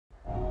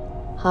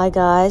Hi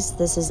guys,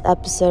 this is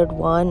episode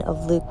 1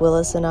 of Luke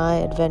Willis and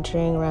I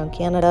adventuring around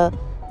Canada,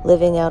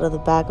 living out of the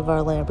back of our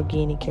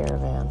Lamborghini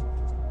caravan.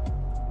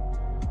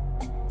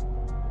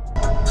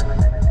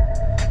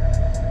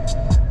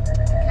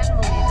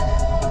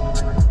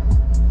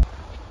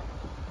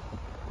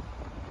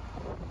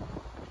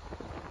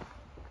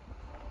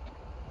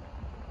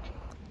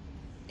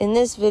 In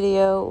this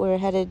video, we're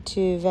headed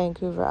to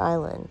Vancouver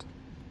Island.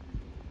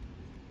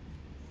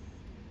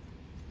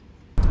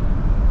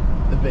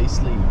 The base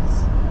leads.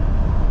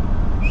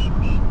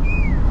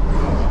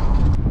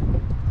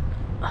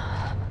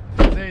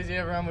 It's easy,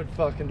 everyone would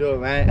fucking do it,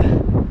 mate.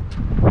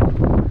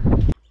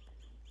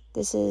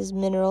 This is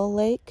Mineral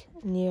Lake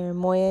near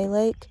Moye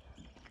Lake.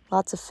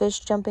 Lots of fish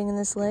jumping in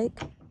this lake.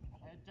 And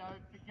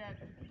don't forget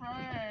to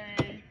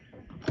pray.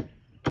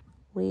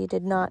 We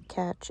did not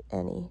catch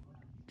any.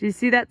 Do you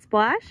see that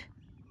splash?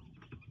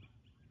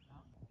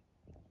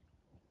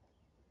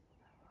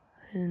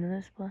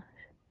 Another splash.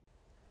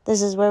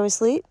 This is where we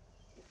sleep.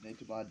 Need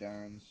to buy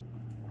Darren's.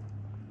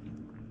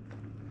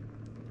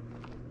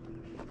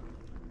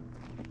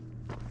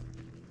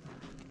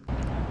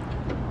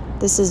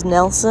 This is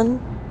Nelson.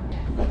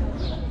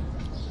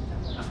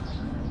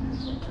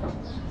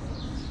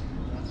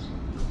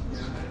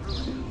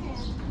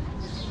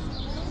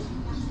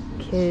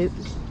 Cute.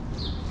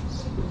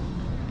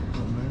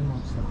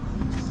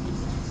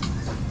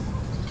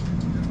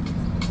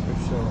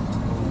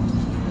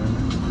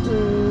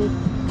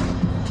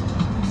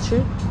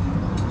 True.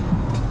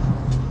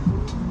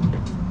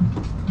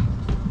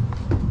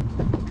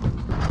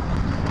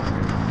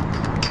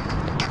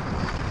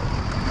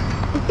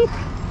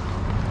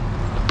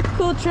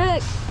 Cool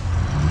trick.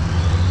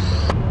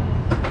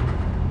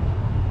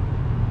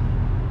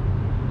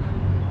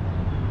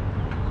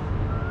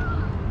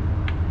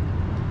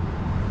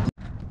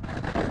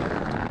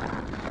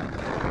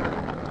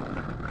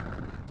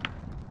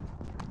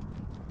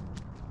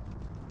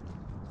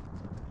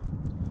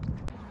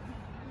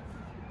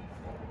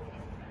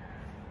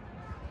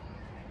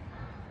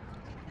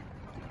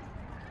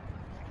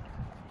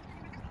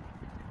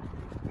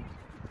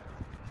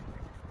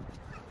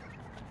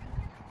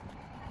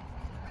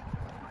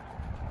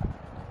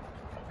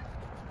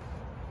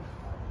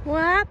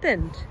 What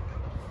happened?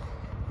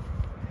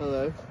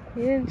 Hello.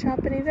 You didn't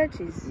chop any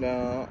veggies.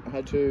 No,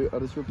 I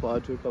just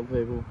replied to a couple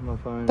people on my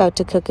phone. About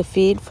to cook a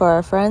feed for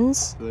our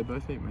friends. Do they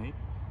both eat meat?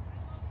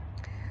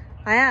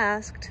 I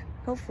asked.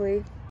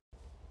 Hopefully.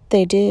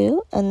 They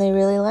do, and they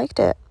really liked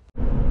it.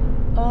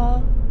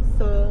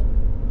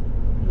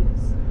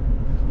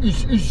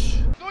 Ish, ish.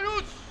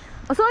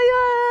 I saw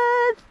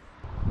you!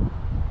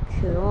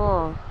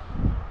 Cool.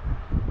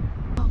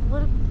 Oh,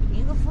 what a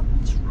beautiful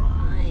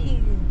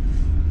drive.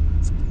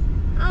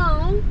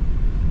 Oh,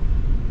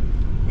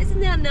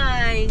 isn't that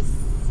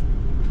nice?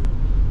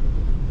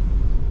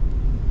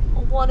 I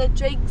want to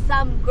drink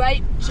some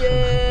grape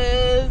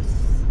juice.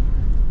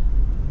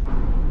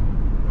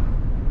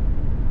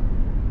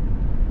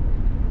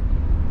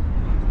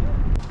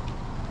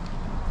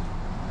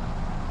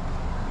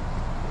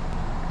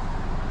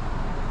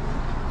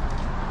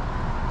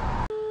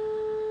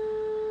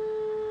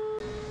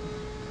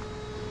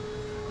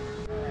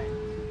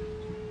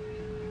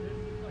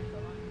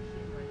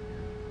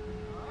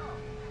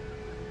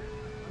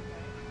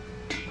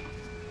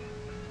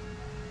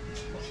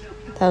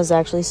 That was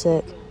actually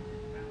sick.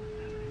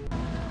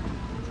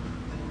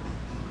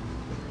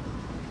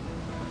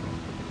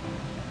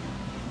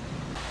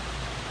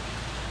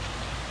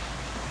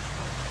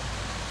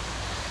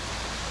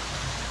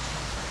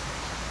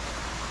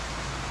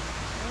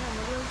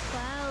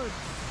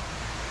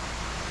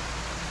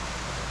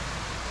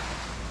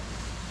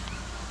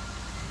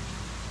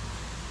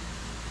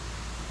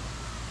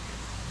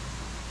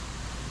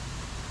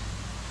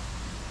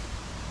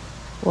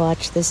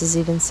 Watch, this is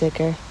even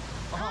sicker.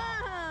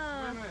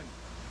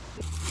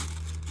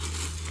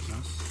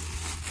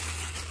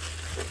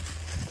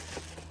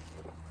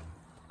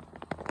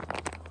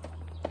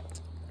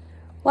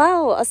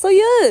 Wow, I saw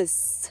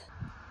yours.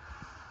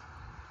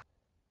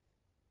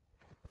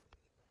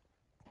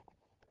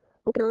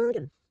 Open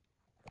on.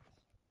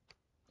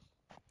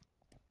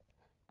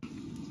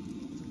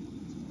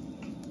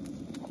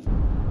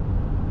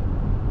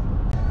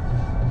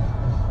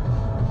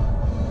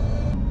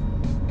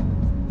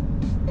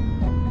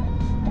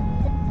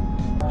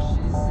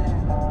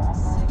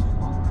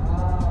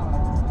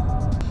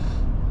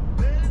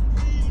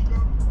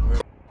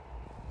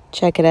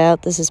 Check it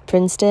out, this is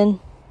Princeton.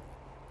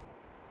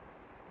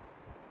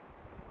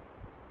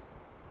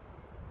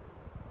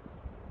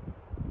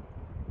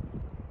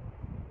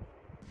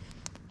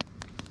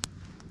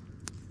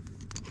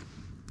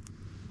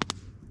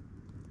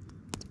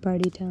 It's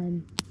party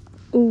time.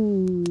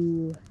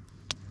 Ooh.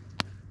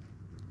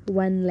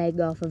 One leg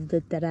off of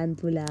the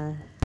tarantula.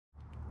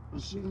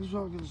 She was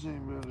fucking the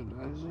same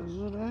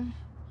today.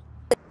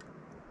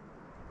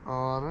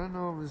 Oh, I don't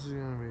know if this is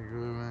gonna be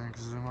good, man,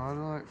 because I'm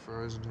either like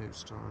frozen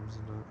heaps times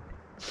and that.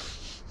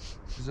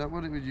 Is that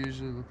what it would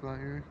usually look like,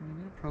 you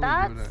reckon?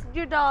 Probably That's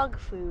your dog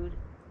food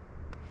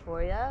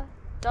for ya.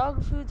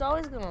 Dog food's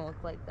always gonna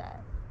look like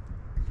that.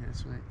 Okay,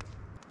 sweet.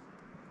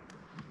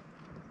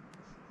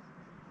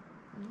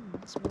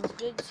 It smells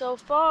good so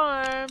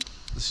far.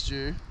 The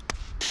stew.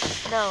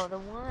 No, the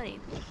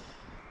wine.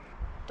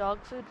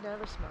 Dog food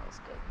never smells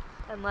good.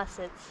 Unless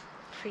it's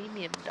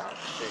premium dog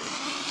food.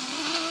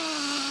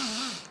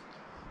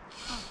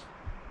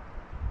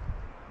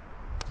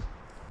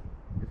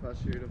 If I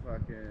shoot a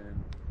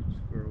fucking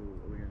squirrel,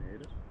 are we gonna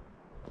eat it?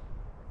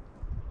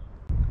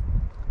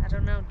 I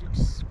don't know, do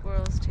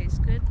squirrels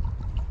taste good?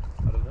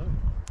 I don't know.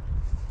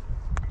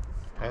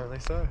 Apparently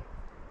so.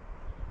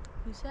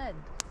 Who said?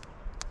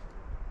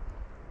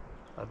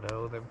 I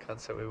know all them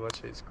cunts that we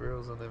watch eat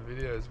squirrels on them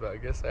videos, but I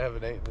guess I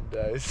haven't eaten in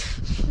days.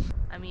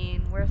 I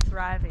mean, we're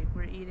thriving.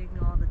 We're eating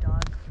all the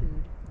dog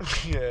food.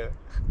 Yeah.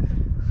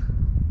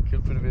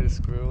 Could put a bit of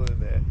squirrel in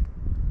there.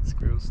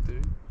 Squirrel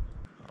stew.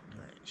 Oh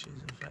mate, she's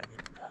a fucking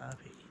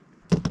puppy.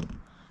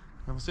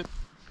 Have a sip.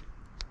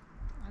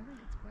 I think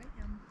it's quite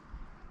yum.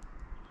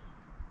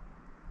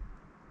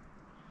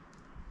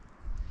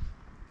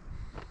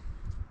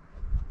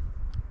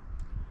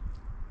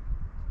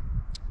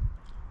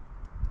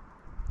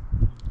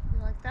 You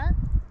like that?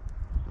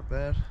 Not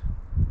bad.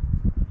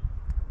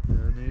 I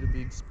need a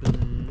big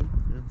spoon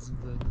and some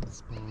fucking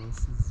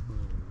spices,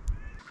 man.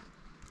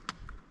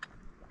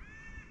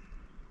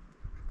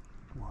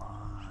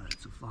 Wow,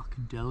 it's a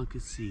fucking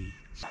delicacy.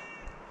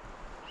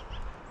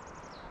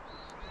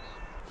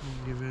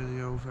 Give her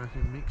the old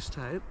fucking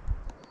mixtape.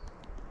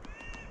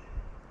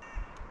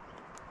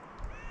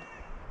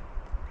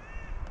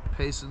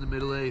 Peace in the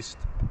Middle East.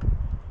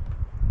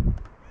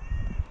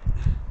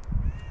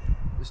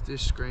 This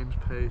dish screams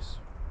peace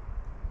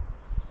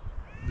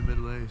in the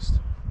Middle East.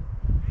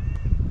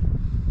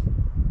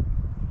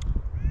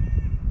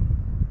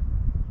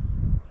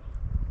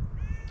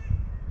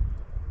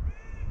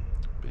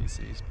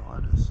 BC's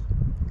finest.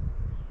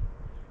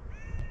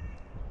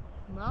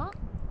 What?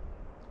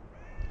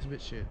 It's a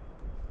bit shit.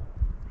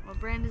 What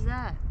brand is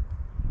that?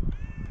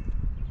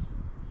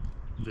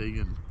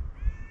 Vegan.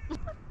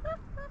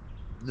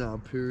 No,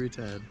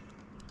 Puritan.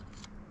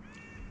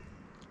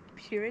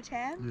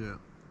 Puritan? Yeah.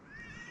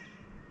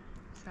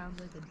 Sounds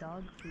like a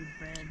dog food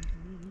brand to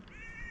me.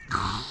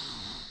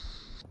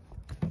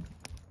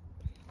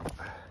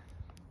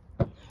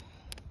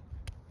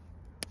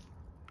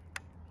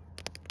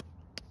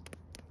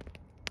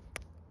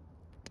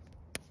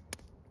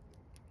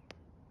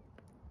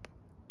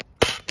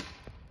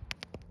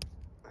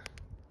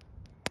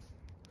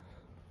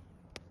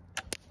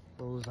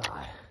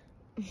 Bullseye.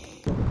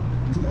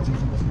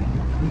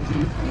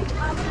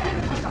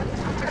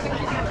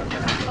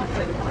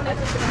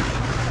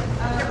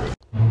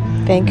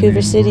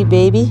 Vancouver City,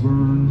 baby.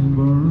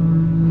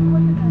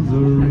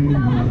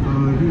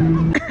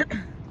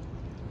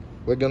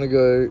 We're gonna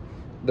go,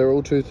 they're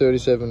all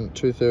 2:37,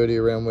 2:30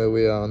 around where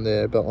we are on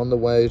there, but on the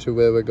way to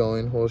where we're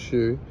going,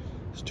 Horseshoe,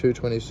 it's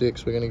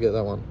 2:26, we're gonna get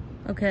that one.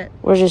 Okay.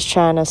 We're just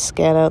trying to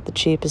scout out the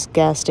cheapest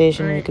gas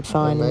station we could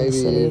find in the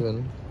city.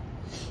 Even.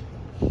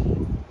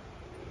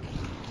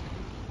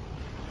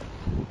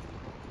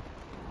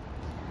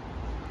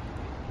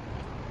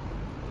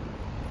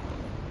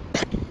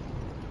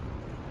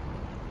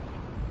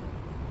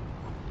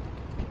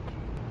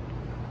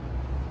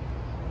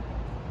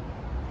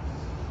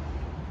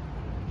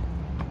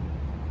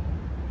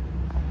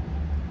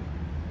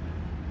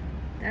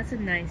 That's a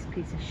nice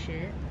piece of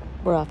shit.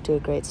 We're off to a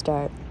great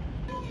start.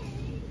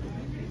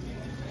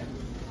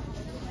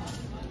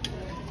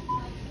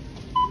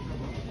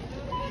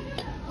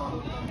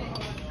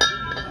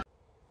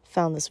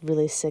 Found this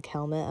really sick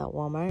helmet at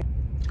Walmart.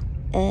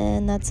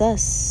 And that's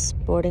us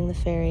boarding the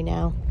ferry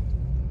now.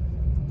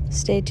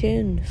 Stay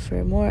tuned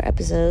for more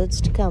episodes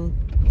to come.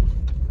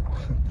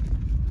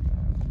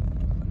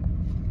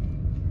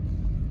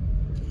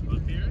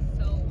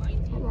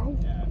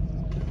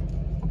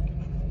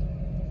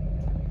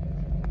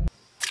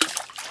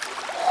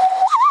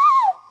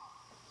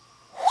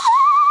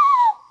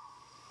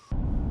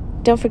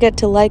 Don't forget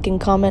to like and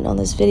comment on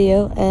this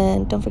video,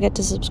 and don't forget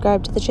to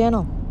subscribe to the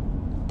channel.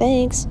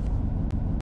 Thanks!